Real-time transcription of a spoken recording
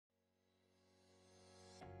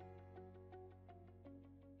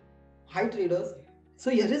Hi traders.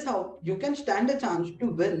 So here is how you can stand a chance to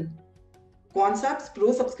win Quantsap's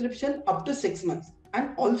Pro subscription up to 6 months. And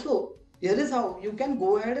also, here is how you can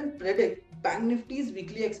go ahead and predict Bank Nifty's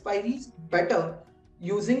weekly expiries better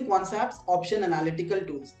using Quantsap's option analytical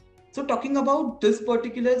tools. So talking about this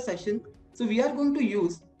particular session, so we are going to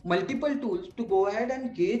use multiple tools to go ahead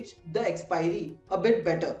and gauge the expiry a bit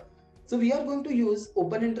better. So we are going to use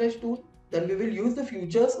open interest tool, then we will use the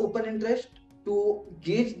futures open interest to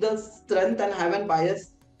gauge the strength and have a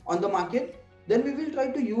bias on the market. Then we will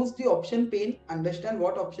try to use the option Payne, understand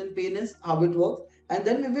what option Payne is, how it works, and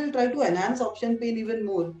then we will try to enhance option Payne even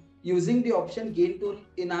more using the option gain tool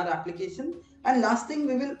in our application. And last thing,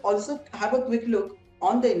 we will also have a quick look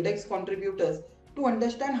on the index contributors to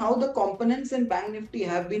understand how the components in Bank Nifty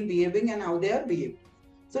have been behaving and how they are behaving.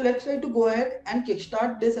 So let's try to go ahead and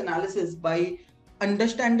kickstart this analysis by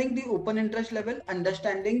understanding the open interest level,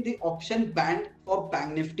 understanding the option band for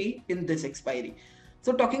Bank Nifty in this expiry.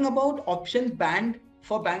 So talking about option band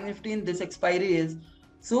for Bank Nifty in this expiry is,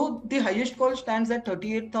 so the highest call stands at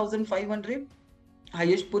 38,500,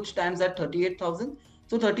 highest put stands at 38,000.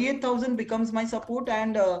 So 38,000 becomes my support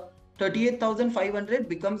and 38,500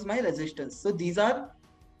 becomes my resistance. So these are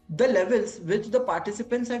the levels which the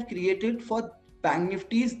participants have created for Bank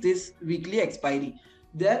Nifty's this weekly expiry.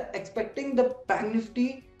 They are expecting the Bank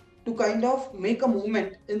Nifty to kind of make a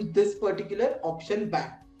movement in this particular option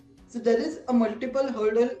band. So there is a multiple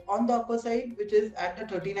hurdle on the upper side which is at the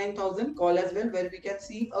 39,000 call as well, where we can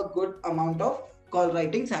see a good amount of call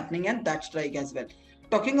writings happening at that strike as well.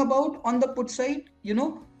 Talking about on the put side,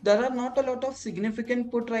 there are not a lot of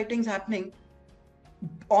significant put writings happening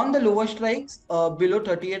on the lower strikes below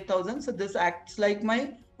 38,000. So this acts like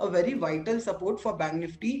my a very vital support for Bank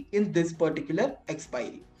Nifty in this particular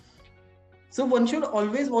expiry. So one should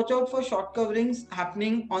always watch out for short coverings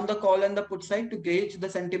happening on the call and the put side to gauge the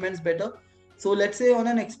sentiments better. So let's say on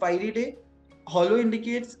an expiry day, hollow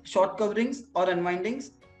indicates short coverings or unwindings.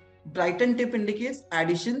 Brighten tip indicates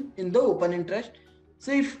addition in the open interest.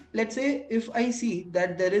 So if let's say if I see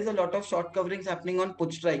that there is a lot of short coverings happening on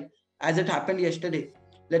put strike as it happened yesterday,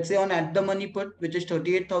 let's say on at the money put, which is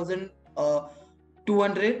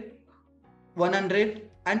 38,200, 100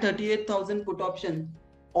 and 38,000 put option,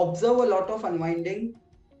 observe a lot of unwinding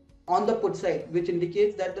on the put side, which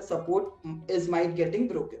indicates that the support is might getting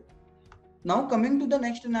broken. Now coming to the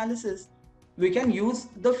next analysis, we can use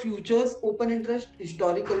the futures open interest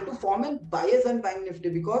historical to form a bias on Bank Nifty,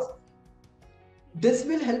 because this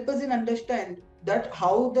will help us in understand that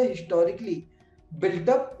how the historically built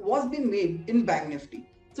up was being made in Bank Nifty.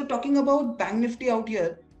 So talking about Bank Nifty out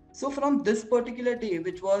here, so from this particular day,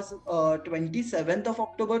 which was 27th of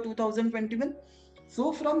October 2021,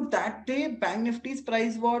 so from that day, Bank Nifty's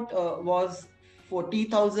price was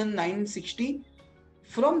 40,960.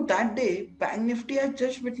 From that day, Bank Nifty has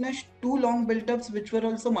just witnessed two long build-ups which were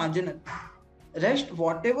also marginal. Rest,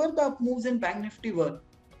 whatever the up moves in Bank Nifty were,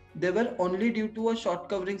 they were only due to a short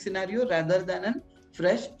covering scenario rather than a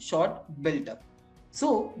fresh short build-up.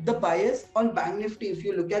 So the bias on Bank Nifty, if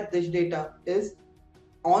you look at this data, is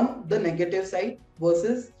on the negative side,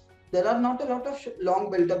 versus there are not a lot of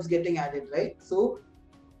long build-ups getting added, right? So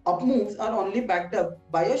up moves are only backed up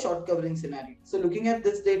by a short covering scenario. So looking at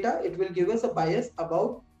this data, it will give us a bias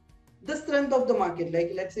about the strength of the market.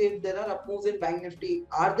 Like let's say if there are up moves in Bank Nifty,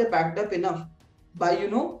 are they backed up enough by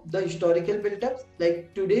the historical build-ups?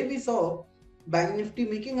 Like today we saw Bank Nifty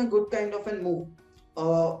making a good kind of a move,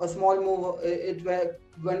 a small move. It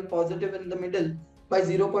went positive in the middle by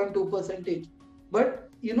 0.2 percentage. But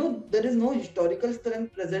there is no historical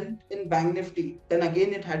strength present in Bank Nifty. Then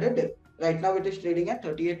again it had a dip. Right now it is trading at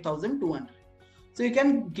 38,200. So you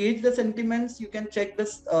can gauge the sentiments, you can check the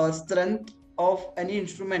strength of any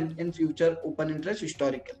instrument in future open interest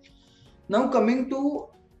historical. Now coming to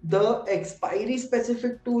the expiry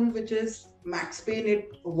specific tool, which is Max Payne,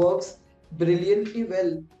 it works brilliantly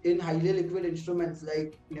well in highly liquid instruments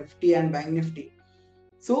like Nifty and Bank Nifty.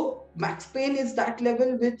 So Max Payne is that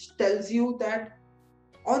level which tells you that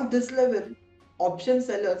on this level, option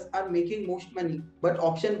sellers are making most money, but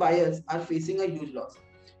option buyers are facing a huge loss.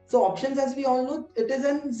 So options, as we all know, it is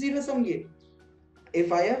a zero-sum game.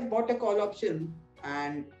 If I have bought a call option,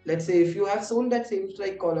 and let's say if you have sold that same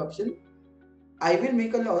strike call option, I will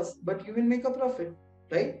make a loss, but you will make a profit,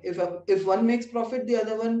 right? If one makes profit, the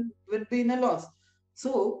other one will be in a loss.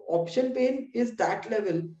 So option Payne is that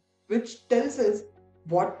level which tells us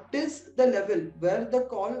what is the level where the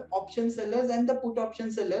call option sellers and the put option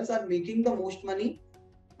sellers are making the most money,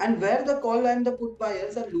 and where the call and the put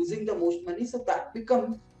buyers are losing the most money. So that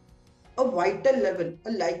becomes a vital level,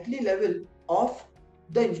 a likely level of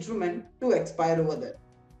the instrument to expire over there.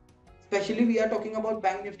 especially we are talking about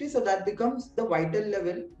Bank Nifty, so that becomes the vital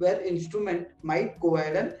level where instrument might go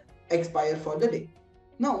ahead and expire for the day.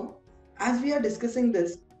 Now, as we are discussing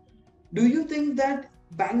this, do you think that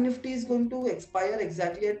Bank Nifty is going to expire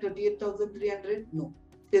exactly at 38,300? No.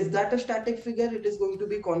 Is that a static figure? It is going to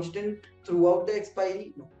be constant throughout the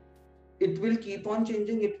expiry? No. It will keep on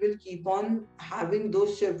changing. It will keep on having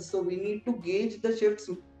those shifts. So we need to gauge the shifts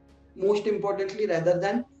most importantly rather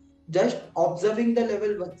than just observing the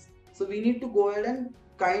level once. So we need to go ahead and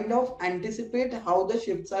kind of anticipate how the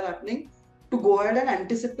shifts are happening to go ahead and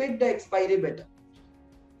anticipate the expiry better.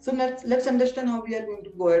 So let's understand how we are going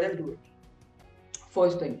to go ahead and do it.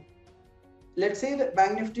 First thing, let's say the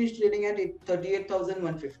Bank Nifty is trading at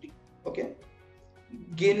 38,150. Okay,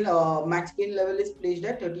 gain max gain level is placed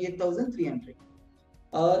at 38,300.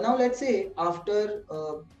 Now let's say after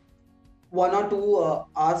 1 or 2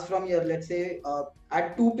 hours from here, let's say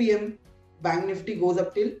at 2 p.m. Bank Nifty goes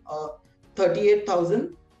up till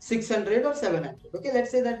 38,600 or 700. Okay, let's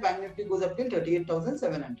say that Bank Nifty goes up till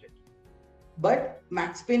 38,700. But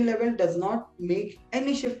max pain level does not make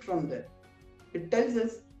any shift from there. It tells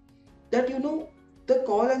us that the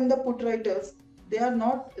call and the put writers, they are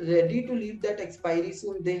not ready to leave that expiry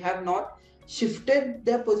soon. They have not shifted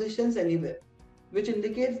their positions anywhere, which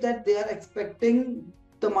indicates that they are expecting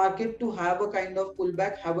the market to have a kind of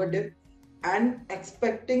pullback, have a dip, and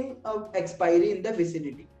expecting a expiry in the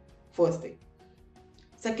vicinity. First thing.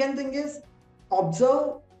 Second thing is,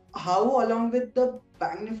 observe how along with the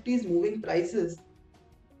Bank Nifty's moving prices,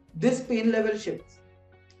 this pain level shifts.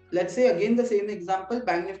 Let's say again the same example,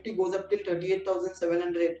 Bank Nifty goes up till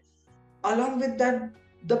 38,700. Along with that,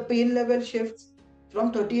 the pain level shifts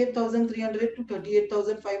from 38,300 to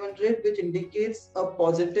 38,500, which indicates a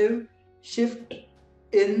positive shift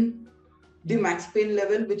in the max pain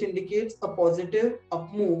level, which indicates a positive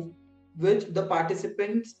up move, which the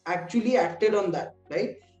participants actually acted on that,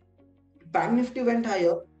 right? Bank Nifty went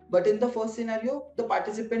higher, but in the first scenario, the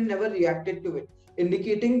participant never reacted to it,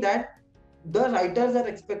 indicating that the writers are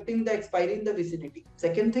expecting the expiry in the vicinity.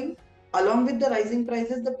 Second thing, along with the rising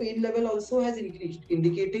prices, the pain level also has increased,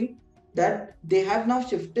 indicating that they have now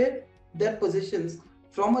shifted their positions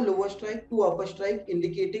from a lower strike to upper strike,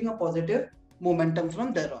 indicating a positive momentum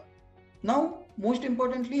from there on. Now, most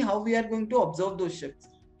importantly, how we are going to observe those shifts.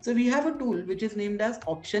 So we have a tool which is named as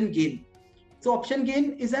option gain. So option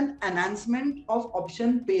gain is an enhancement of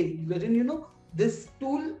option pain, wherein this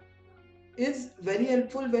tool is very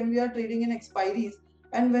helpful when we are trading in expiries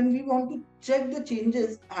and when we want to check the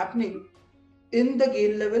changes happening in the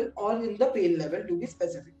gain level or in the pain level, to be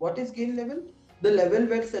specific. What is gain level? The level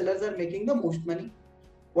where sellers are making the most money.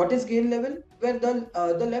 What is gain level? Where the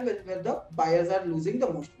level where the buyers are losing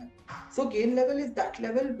the most money. So gain level is that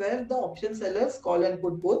level where the option sellers, call and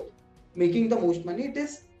put both, making the most money. It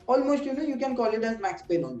is almost you can call it as max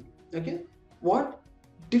pain only. Okay, what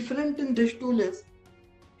different in this tool is,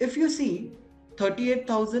 if you see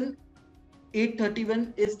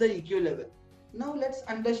 38,831 is the EQ level. Now let's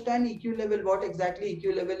understand EQ level, what exactly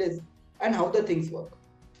EQ level is and how the things work.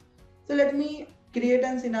 So let me create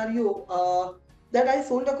a scenario that I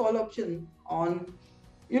sold a call option on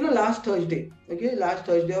last Thursday. Okay, last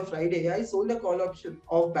Thursday or Friday, I sold a call option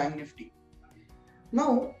of Bank Nifty.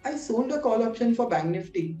 Now I sold a call option for Bank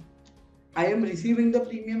Nifty. I am receiving the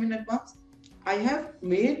premium in advance. I have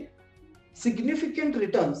made significant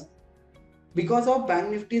returns because of Bank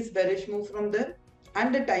Nifty's bearish move from there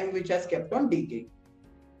and the time which has kept on decaying.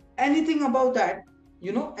 Anything about that,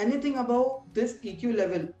 anything about this EQ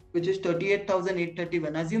level, which is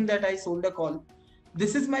 38,831, assume that I sold a call.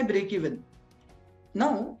 This is my break even.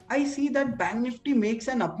 Now I see that Bank Nifty makes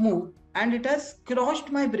an up move and it has crossed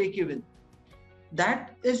my break even.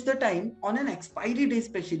 That is the time on an expiry day,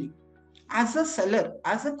 especially as a seller,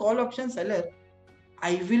 as a call option seller,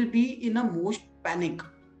 I will be in a most panic.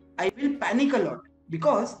 I will panic a lot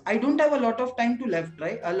because I don't have a lot of time to left,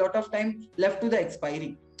 right? A lot of time left to the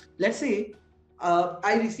expiry. Let's say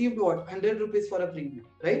I received 100 rupees for a premium,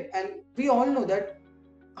 right? And we all know that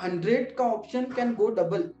 100 ka option can go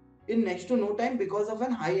double in next to no time because of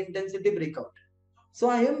an high intensity breakout. So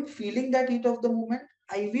I am feeling that heat of the movement.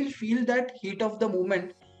 I will feel that heat of the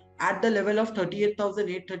movement at the level of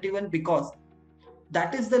 38,831 because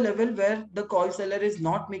that is the level where the call seller is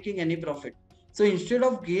not making any profit. So instead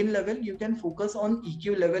of gain level, you can focus on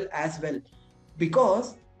EQ level as well,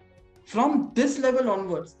 because from this level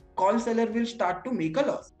onwards, call seller will start to make a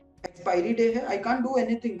loss. Expiry day hai, I can't do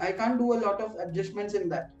anything. I can't do a lot of adjustments in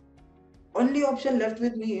that. Only option left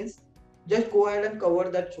with me is just go ahead and cover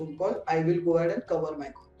that sold call. I will go ahead and cover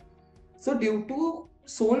my call. So due to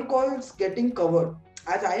sold calls getting covered,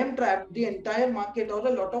 as I am trapped, the entire market or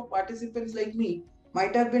a lot of participants like me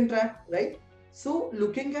might have been trapped, right? So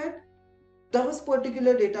looking at those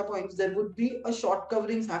particular data points, there would be a short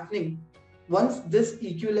coverings happening once this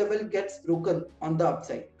EQ level gets broken on the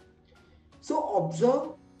upside. So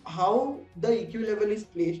observe how the EQ level is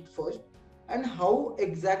placed first and how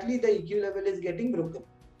exactly the EQ level is getting broken.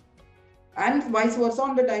 And vice versa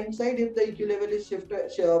on the time side, if the EQ level is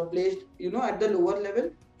placed, at the lower level,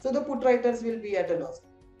 so the put writers will be at a loss.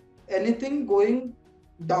 Anything going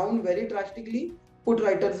down very drastically, put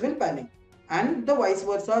writers will panic, and the vice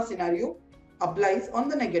versa scenario applies on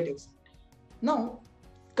the negative side. Now,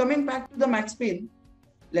 coming back to the max Payne,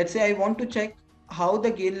 let's say I want to check how the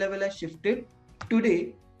gain level has shifted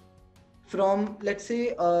today from, let's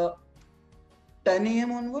say, 10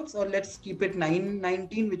 a.m. onwards, or let's keep it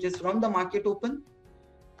 9:19, which is from the market open,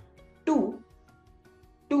 to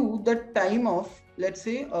the time of, let's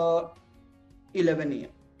say, 11 a.m.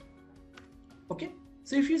 Okay,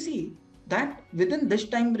 so if you see that within this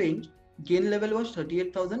time range, gain level was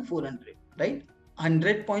 38,400, right?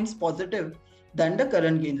 100 points positive than the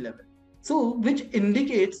current gain level. So, which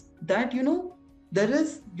indicates that, there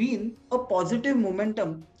has been a positive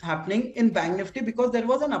momentum happening in Bank Nifty because there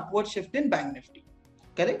was an upward shift in Bank Nifty.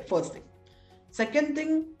 Correct? First thing. Second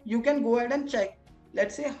thing, you can go ahead and check,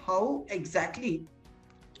 let's say, how exactly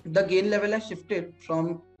the gain level has shifted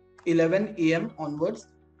from 11 a.m. onwards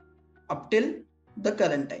up till the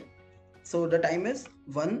current time. So the time is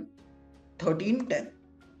 1:13:10.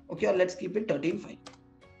 Okay, or let's keep it 13:05.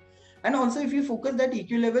 And also, if you focus that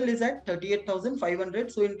EQ level is at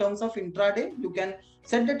 38,500. So in terms of intraday, you can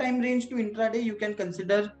set the time range to intraday. You can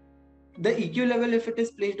consider the EQ level, if it is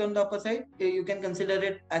placed on the upper side, you can consider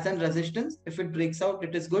it as a resistance. If it breaks out,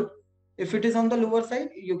 it is good. If it is on the lower side,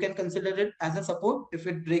 you can consider it as a support. If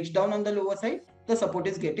it breaks down on the lower side, the support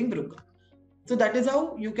is getting broken. So that is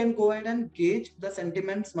how you can go ahead and gauge the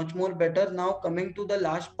sentiments much more better. Now coming to the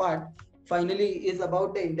last part, finally, is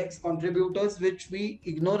about the index contributors, which we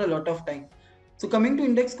ignore a lot of time. So coming to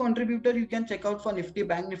index contributor, you can check out for Nifty,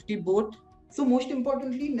 Bank Nifty both. So most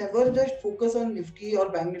importantly, never just focus on Nifty or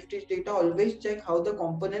Bank Nifty's data. Always check how the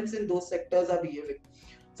components in those sectors are behaving.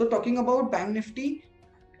 So talking about Bank Nifty,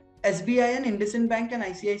 SBI and IndusInd Bank and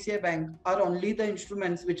ICICI Bank are only the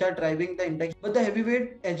instruments which are driving the index, but the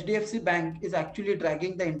heavyweight HDFC Bank is actually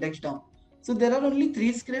dragging the index down. So there are only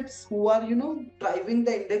three scripts who are, driving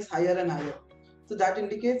the index higher and higher. So that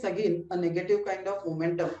indicates again a negative kind of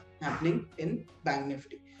momentum happening in Bank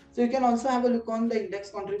Nifty. So you can also have a look on the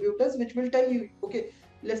index contributors, which will tell you, okay,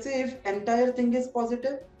 let's say if entire thing is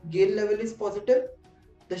positive, gain level is positive,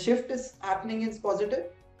 the shift is happening is positive,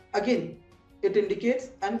 again, it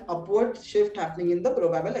indicates an upward shift happening in the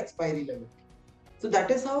probable expiry level. So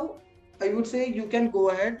that is how I would say you can go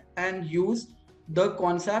ahead and use the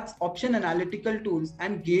concepts option analytical tools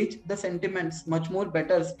and gauge the sentiments much more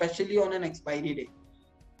better, especially on an expiry day.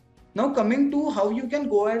 Now coming to how you can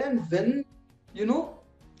go ahead and win,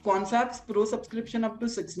 concepts pro subscription up to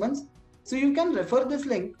 6 months. So you can refer this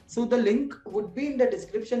link. So the link would be in the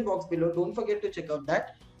description box below. Don't forget to check out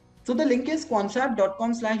that. So the link is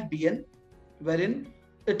concept.com/bn, wherein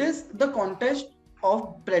it is the contest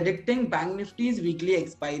of predicting Bank Nifty's weekly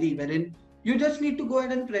expiry, wherein you just need to go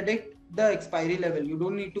ahead and predict the expiry level. You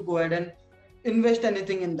don't need to go ahead and invest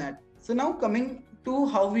anything in that. So now coming to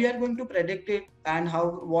how we are going to predict it and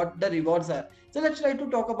what the rewards are. So let's try to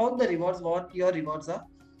talk about the rewards, what your rewards are.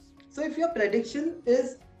 So if your prediction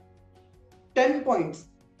is 10 points,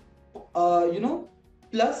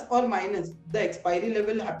 plus or minus the expiry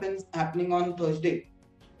level happening on Thursday,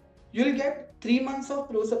 you'll get 3 months of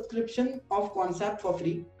pro subscription of Concept for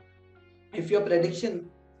free. If your prediction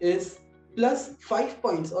is plus 5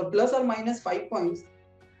 points or plus or minus 5 points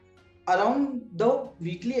around the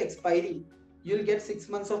weekly expiry, you'll get 6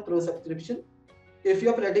 months of pro subscription. If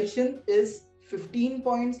your prediction is 15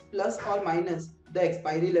 points plus or minus the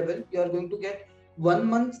expiry level, you are going to get 1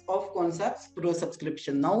 month of Concepts pro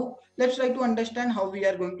subscription. Now let's try to understand how we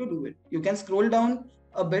are going to do it. You can scroll down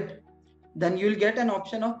a bit, then you'll get an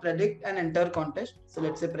option of predict and enter contest. So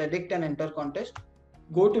let's say predict and enter contest.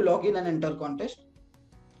 Go to login and enter contest.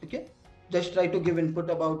 Okay, just try to give input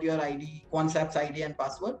about your ID, Concepts ID and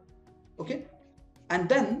password. Okay, and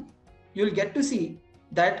then you'll get to see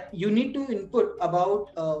that you need to input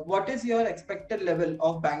about what is your expected level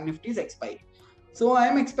of Bank Nifty's expiry. So I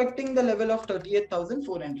am expecting the level of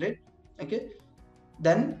 38,400. Okay,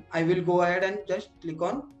 then I will go ahead and just click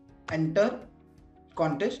on enter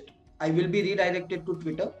contest. I will be redirected to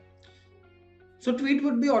Twitter. So tweet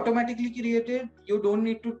would be automatically created. You don't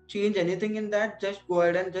need to change anything in that. Just go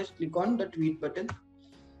ahead and just click on the tweet button.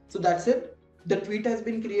 So that's it. the tweet has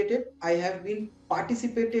been created. I have been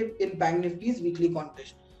participated in Bank Nifty's weekly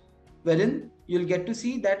contest, wherein you'll get to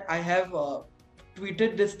see that I have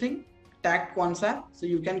tweeted this thing, tagged Quansa. So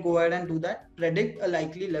you can go ahead and do that. Predict a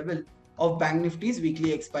likely level of Bank Nifty's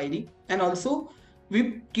weekly expiry. And also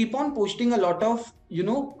we keep on posting a lot of,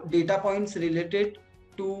 data points related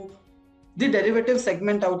to the derivative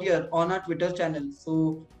segment out here on our Twitter channel.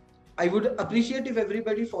 So I would appreciate if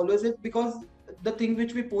everybody follows it, because the thing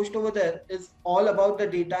which we post over there is all about the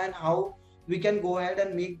data and how we can go ahead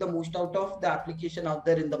and make the most out of the application out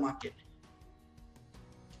there in the market.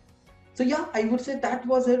 So yeah, I would say that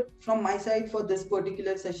was it from my side for this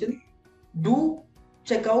particular session. Do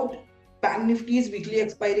check out Bank Nifty's weekly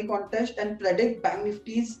expiry contest and predict Bank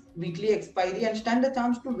Nifty's weekly expiry and stand a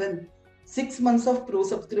chance to win 6 months of pro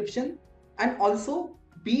subscription, and also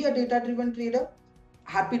be a data driven trader.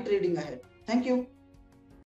 Happy trading ahead. Thank you.